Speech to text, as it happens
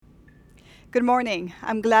Good morning.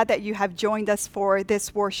 I'm glad that you have joined us for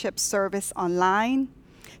this worship service online.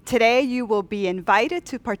 Today, you will be invited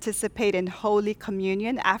to participate in Holy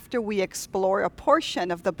Communion after we explore a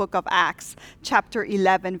portion of the book of Acts, chapter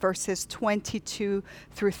 11, verses 22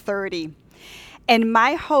 through 30. And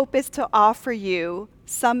my hope is to offer you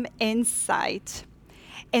some insight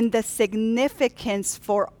in the significance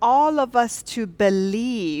for all of us to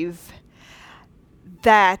believe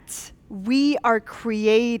that we are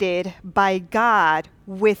created by God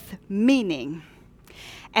with meaning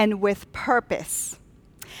and with purpose.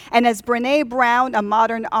 And as Brené Brown, a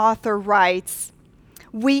modern author, writes,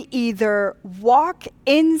 we either walk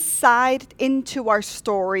inside into our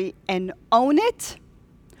story and own it,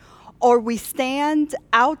 or we stand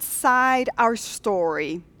outside our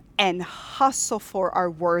story and hustle for our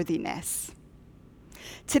worthiness.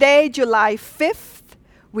 Today, July 5th,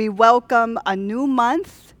 we welcome a new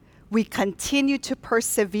month. We continue to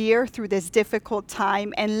persevere through this difficult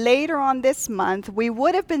time. And later on this month, we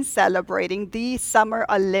would have been celebrating the Summer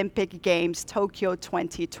Olympic Games, Tokyo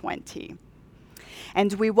 2020.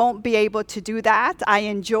 And we won't be able to do that. I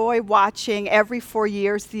enjoy watching every 4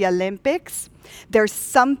 years the Olympics. There's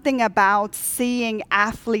something about seeing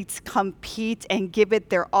athletes compete and give it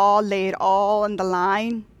their all, lay it all on the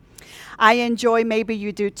line. I enjoy, maybe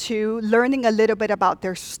you do too, learning a little bit about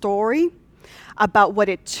their story, about what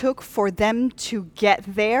it took for them to get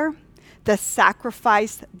there, the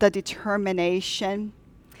sacrifice, the determination.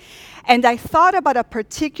 And I thought about a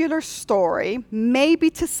particular story, maybe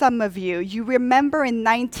to some of you. You remember in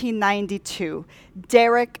 1992,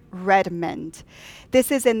 Derek Redmond.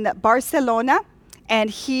 This is in Barcelona, and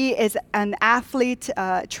he is an athlete,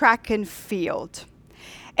 track and field.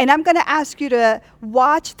 And I'm going to ask you to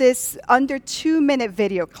watch this under 2-minute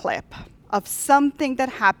video clip of something that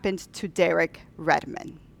happened to Derek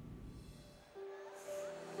Redmond.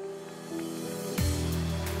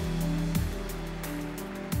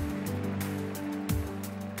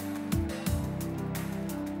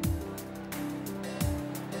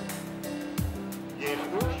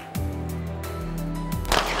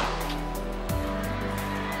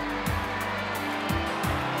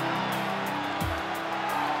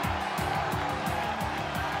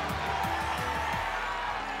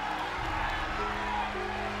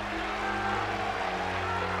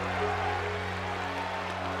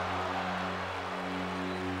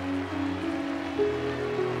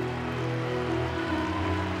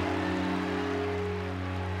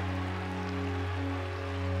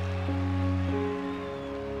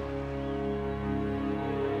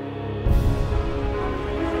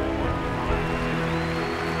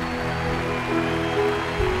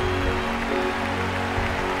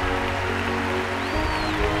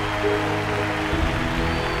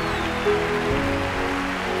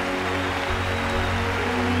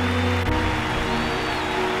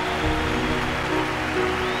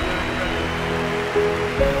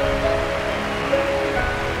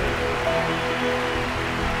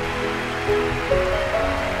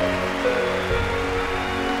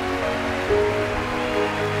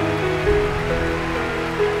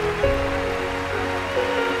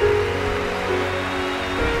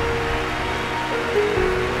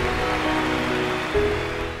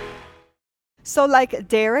 So like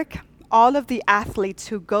Derek, all of the athletes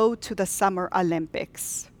who go to the Summer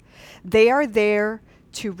Olympics, they are there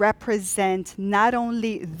to represent not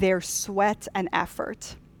only their sweat and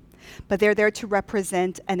effort, but they're there to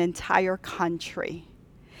represent an entire country.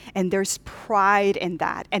 And there's pride in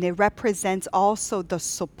that. And it represents also the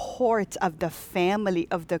support of the family,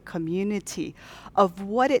 of the community, of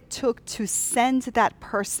what it took to send that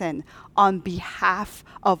person on behalf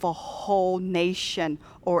of a whole nation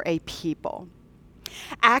or a people.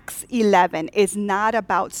 Acts 11 is not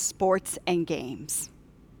about sports and games,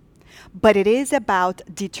 but it is about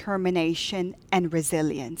determination and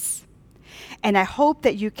resilience. And I hope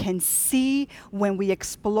that you can see when we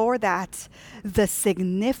explore that, the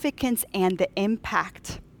significance and the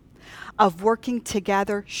impact of working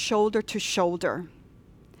together shoulder to shoulder.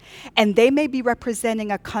 And they may be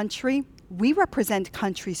representing a country. We represent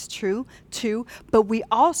countries too, but we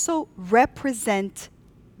also represent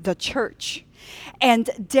the church. And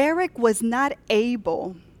Derek was not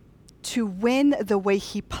able to win the way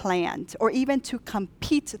he planned, or even to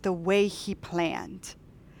compete the way he planned.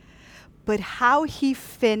 But how he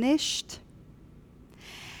finished,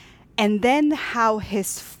 and then how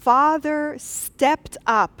his father stepped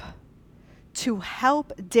up to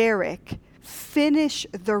help Derek finish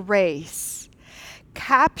the race,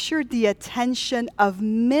 captured the attention of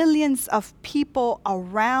millions of people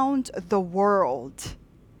around the world.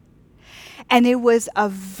 And it was a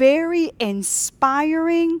very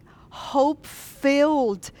inspiring,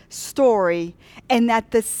 hope-filled story, and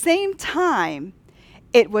at the same time,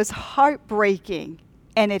 it was heartbreaking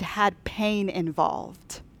and it had pain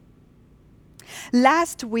involved.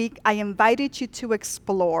 Last week, I invited you to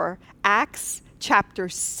explore Acts chapter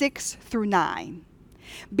 6 through 9.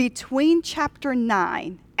 Between chapter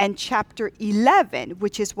 9 and chapter 11,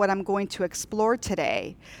 which is what I'm going to explore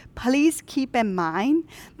today, please keep in mind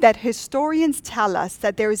that historians tell us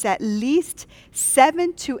that there is at least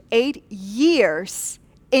 7 to 8 years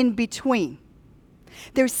in between.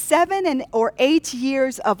 There's 7 or 8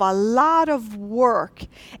 years of a lot of work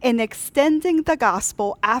in extending the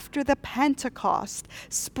gospel after the Pentecost,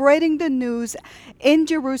 spreading the news in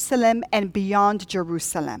Jerusalem and beyond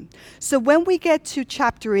Jerusalem. So when we get to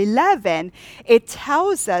chapter 11, it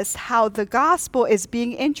tells us how the gospel is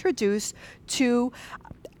being introduced to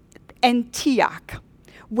Antioch,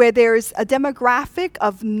 where there's a demographic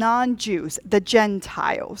of non-Jews, the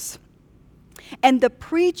Gentiles. And the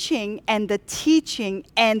preaching and the teaching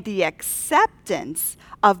and the acceptance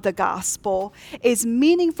of the gospel is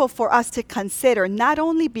meaningful for us to consider, not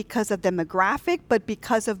only because of demographic, but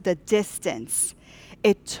because of the distance.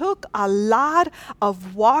 It took a lot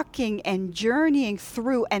of walking and journeying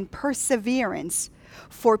through and perseverance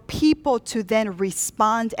for people to then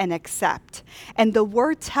respond and accept. And the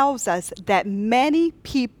word tells us that many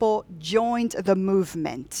people joined the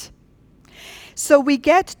movement. So we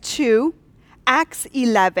get to Acts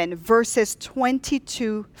 11, verses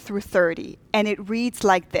 22 through 30, and it reads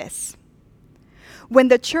like this. When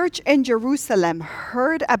the church in Jerusalem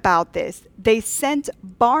heard about this, they sent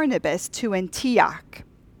Barnabas to Antioch.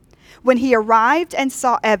 When he arrived and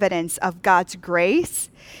saw evidence of God's grace,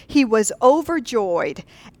 he was overjoyed,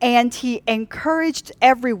 and he encouraged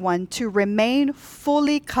everyone to remain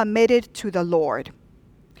fully committed to the Lord.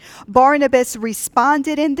 Barnabas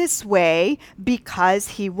responded in this way because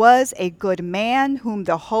he was a good man whom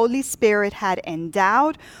the Holy Spirit had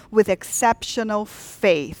endowed with exceptional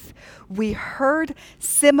faith. We heard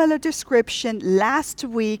similar description last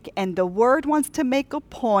week, and the word wants to make a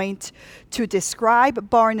point to describe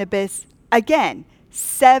Barnabas again,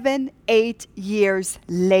 7-8 years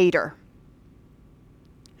later.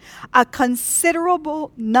 A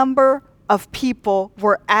considerable number of people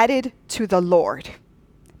were added to the Lord,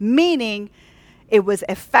 meaning it was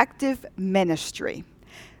effective ministry.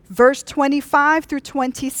 Verse 25 through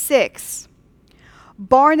 26.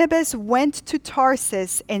 Barnabas went to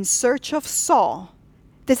Tarsus in search of Saul.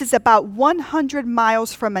 This is about 100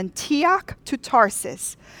 miles from Antioch to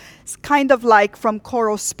Tarsus. It's kind of like from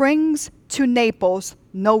Coral Springs to Naples,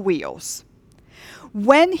 no wheels.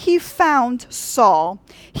 When he found Saul,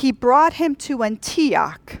 he brought him to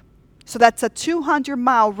Antioch. So that's a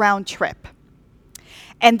 200-mile round trip.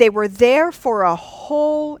 And they were there for a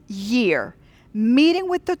whole year, meeting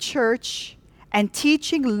with the church and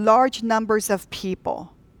teaching large numbers of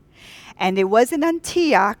people. And it was in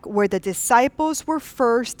Antioch where the disciples were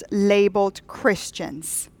first labeled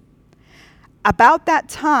Christians. About that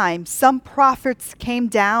time, some prophets came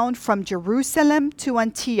down from Jerusalem to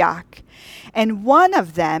Antioch, and one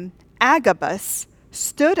of them, Agabus,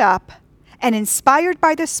 stood up and, inspired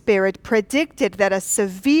by the Spirit, predicted that a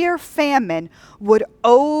severe famine would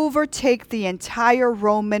overtake the entire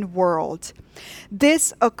Roman world.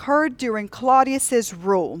 This occurred during Claudius's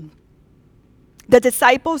rule. The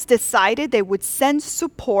disciples decided they would send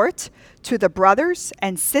support to the brothers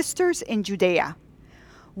and sisters in Judea,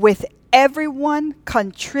 with everyone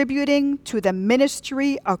contributing to the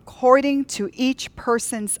ministry according to each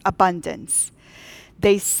person's abundance.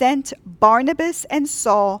 They sent Barnabas and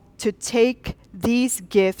Saul to take these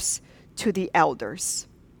gifts to the elders.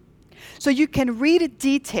 So you can read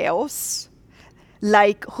details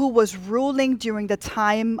like who was ruling during the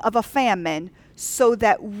time of a famine so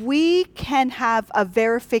that we can have a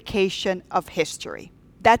verification of history.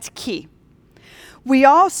 That's key. We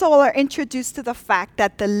also are introduced to the fact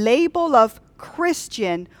that the label of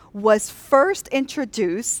Christian was first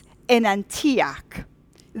introduced in Antioch.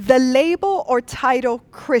 The label or title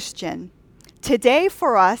Christian today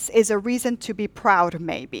for us is a reason to be proud,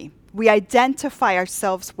 maybe. We identify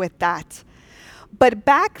ourselves with that. But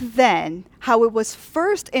back then, how it was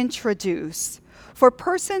first introduced, for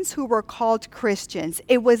persons who were called Christians,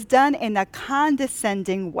 it was done in a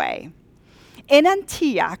condescending way. In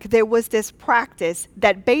Antioch, there was this practice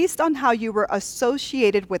that based on how you were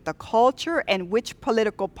associated with the culture and which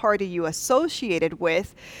political party you associated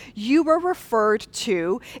with, you were referred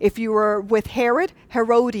to, if you were with Herod,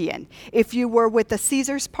 Herodian. If you were with the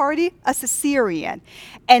Caesar's party, a Caesarian.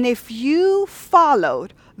 And if you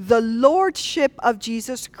followed the lordship of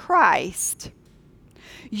Jesus Christ,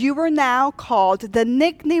 You were now called, the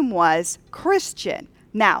nickname was Christian.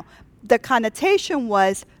 Now, the connotation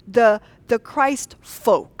was the Christ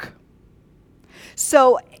folk.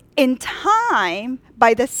 So in time,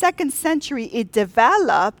 by the 2nd century, it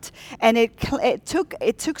developed, and it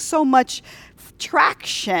took so much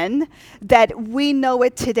traction that we know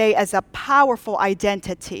it today as a powerful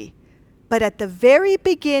identity. But at the very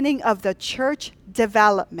beginning of the church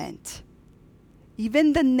development,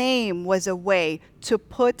 even the name was a way to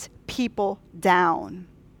put people down.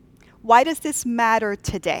 Why does this matter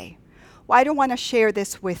today? Why do I want to share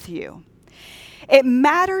this with you? It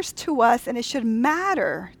matters to us, and it should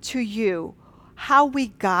matter to you how we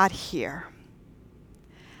got here.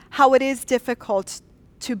 How it is difficult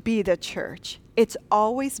to be the church. It's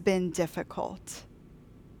always been difficult.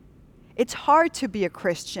 It's hard to be a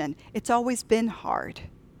Christian. It's always been hard.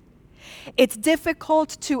 It's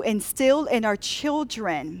difficult to instill in our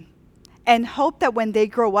children and hope that when they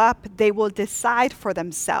grow up, they will decide for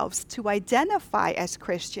themselves to identify as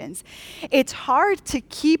Christians. It's hard to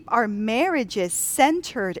keep our marriages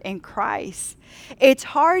centered in Christ. It's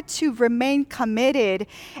hard to remain committed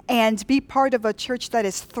and be part of a church that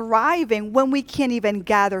is thriving when we can't even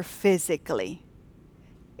gather physically.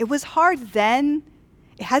 It was hard then.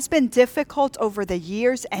 It has been difficult over the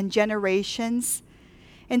years and generations.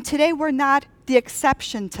 And today we're not the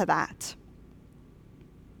exception to that.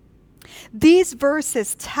 These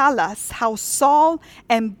verses tell us how Saul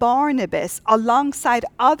and Barnabas, alongside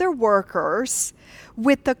other workers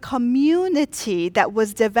with the community that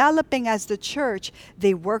was developing as the church,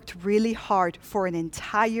 they worked really hard for an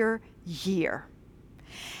entire year.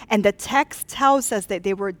 And the text tells us that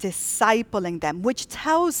they were discipling them, which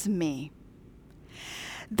tells me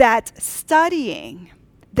that studying,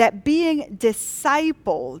 that being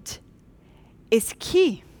discipled is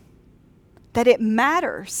key, that it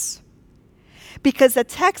matters. Because the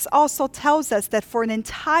text also tells us that for an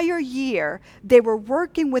entire year, they were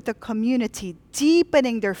working with the community,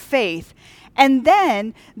 deepening their faith. And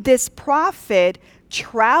then this prophet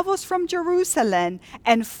travels from Jerusalem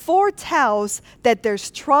and foretells that there's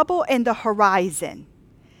trouble in the horizon.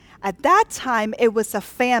 At that time, it was a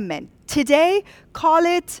famine. Today, call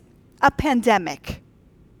it a pandemic.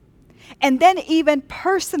 And then even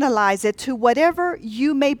personalize it to whatever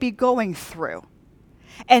you may be going through.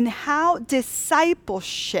 And how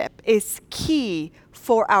discipleship is key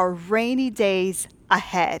for our rainy days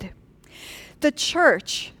ahead. The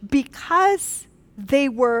church, because they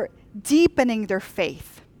were deepening their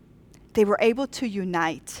faith, they were able to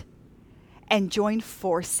unite and join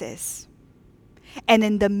forces. And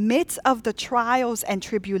in the midst of the trials and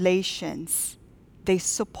tribulations, they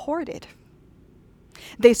supported.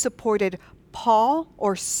 They supported Paul,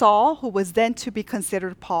 or Saul, who was then to be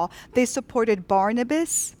considered Paul. They supported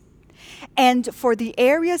Barnabas. And for the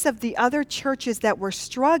areas of the other churches that were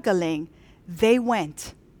struggling, they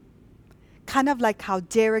went. Kind of like how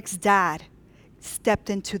Derek's dad stepped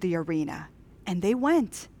into the arena. And they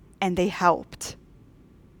went and they helped.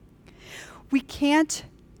 We can't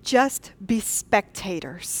just be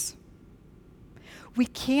spectators. We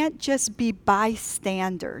can't just be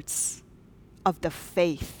bystanders of the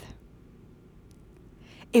faith.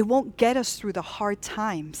 It won't get us through the hard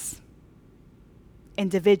times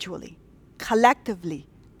individually, collectively,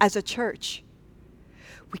 as a church.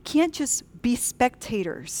 We can't just be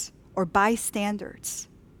spectators or bystanders.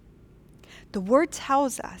 The word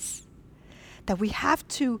tells us that we have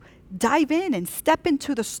to dive in and step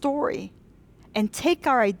into the story and take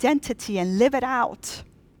our identity and live it out.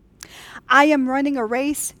 I am running a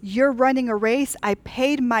race. You're running a race. I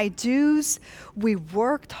paid my dues. We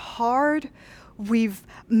worked hard. We've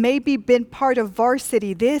maybe been part of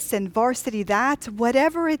varsity this and varsity that,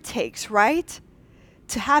 whatever it takes, right?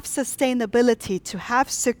 To have sustainability, to have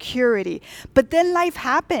security. But then life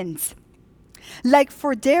happens. Like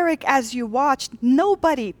for Derek, as you watched,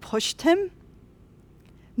 nobody pushed him.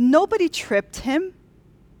 Nobody tripped him.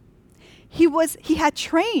 He had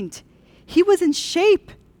trained. He was in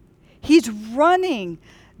shape. He's running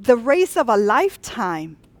the race of a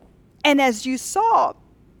lifetime. And as you saw,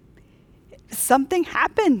 something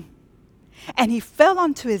happened. And he fell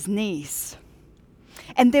onto his knees.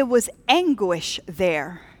 And there was anguish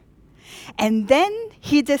there. And then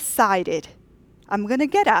he decided, I'm going to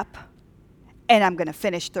get up and I'm going to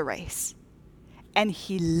finish the race. And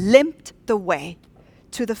he limped the way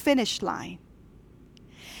to the finish line.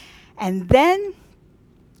 And then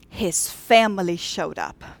his family showed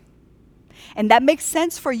up. And that makes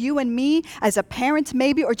sense for you and me as a parent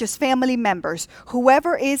maybe, or just family members,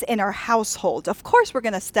 whoever is in our household. Of course, we're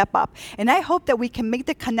going to step up. And I hope that we can make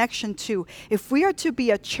the connection to, if we are to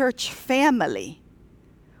be a church family,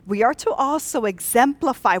 we are to also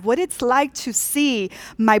exemplify what it's like to see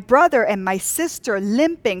my brother and my sister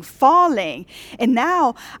limping, falling. And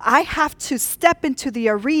now I have to step into the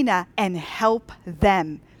arena and help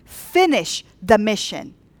them finish the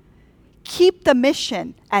mission. Keep the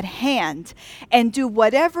mission at hand and do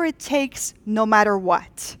whatever it takes, no matter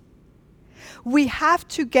what. We have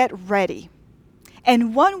to get ready.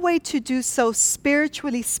 And one way to do so,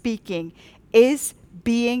 spiritually speaking, is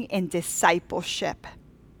being in discipleship.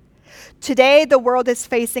 Today, the world is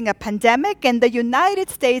facing a pandemic, and the United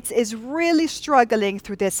States is really struggling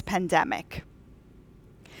through this pandemic.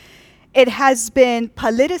 It has been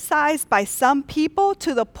politicized by some people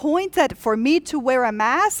to the point that for me to wear a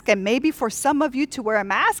mask, and maybe for some of you to wear a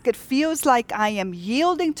mask, it feels like I am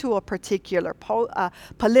yielding to a particular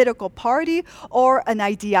political party or an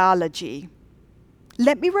ideology.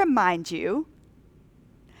 Let me remind you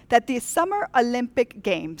that the Summer Olympic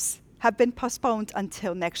Games have been postponed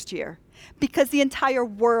until next year because the entire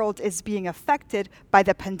world is being affected by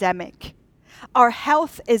the pandemic. Our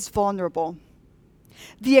health is vulnerable.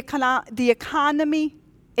 The economy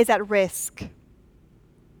is at risk.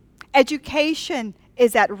 Education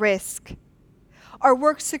is at risk. Our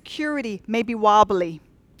work security may be wobbly.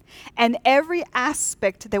 And every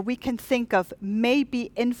aspect that we can think of may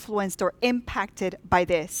be influenced or impacted by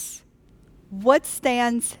this. What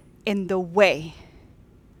stands in the way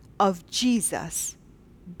of Jesus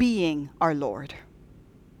being our Lord?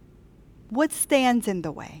 What stands in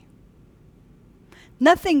the way?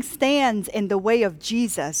 Nothing stands in the way of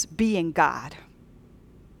Jesus being God.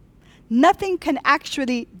 Nothing can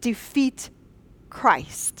actually defeat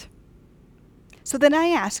Christ. So then I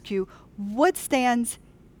ask you, what stands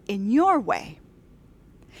in your way?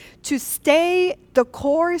 To stay the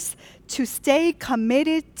course, to stay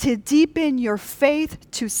committed, to deepen your faith,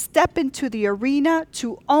 to step into the arena,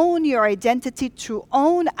 to own your identity, to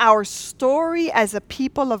own our story as a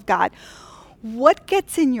people of God. What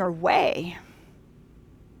gets in your way?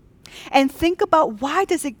 And think about, why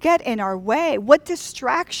does it get in our way? What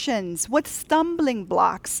distractions, what stumbling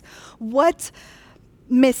blocks, what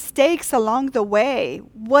mistakes along the way,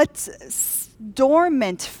 what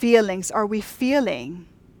dormant feelings are we feeling?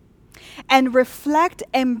 And reflect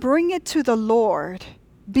and bring it to the Lord.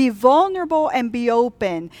 Be vulnerable and be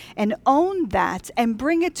open and own that and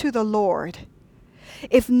bring it to the Lord.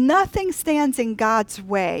 If nothing stands in God's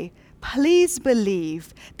way, please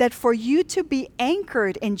believe that for you to be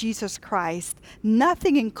anchored in Jesus Christ,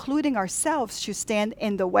 nothing, including ourselves, should stand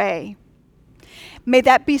in the way. May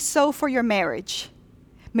that be so for your marriage.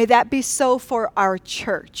 May that be so for our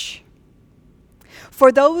church.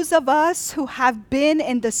 For those of us who have been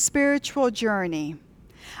in the spiritual journey,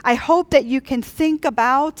 I hope that you can think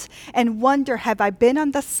about and wonder, have I been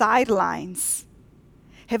on the sidelines?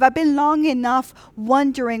 Have I been long enough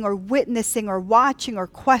wondering or witnessing or watching or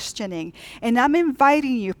questioning? And I'm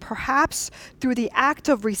inviting you, perhaps through the act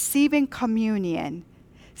of receiving communion,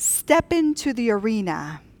 step into the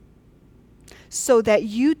arena so that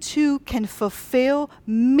you too can fulfill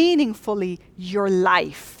meaningfully your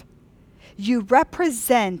life. You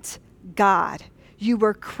represent God. You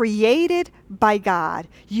were created by God.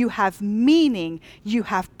 You have meaning. You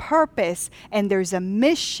have purpose. And there's a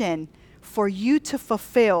mission for you to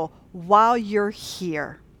fulfill while you're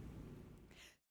here.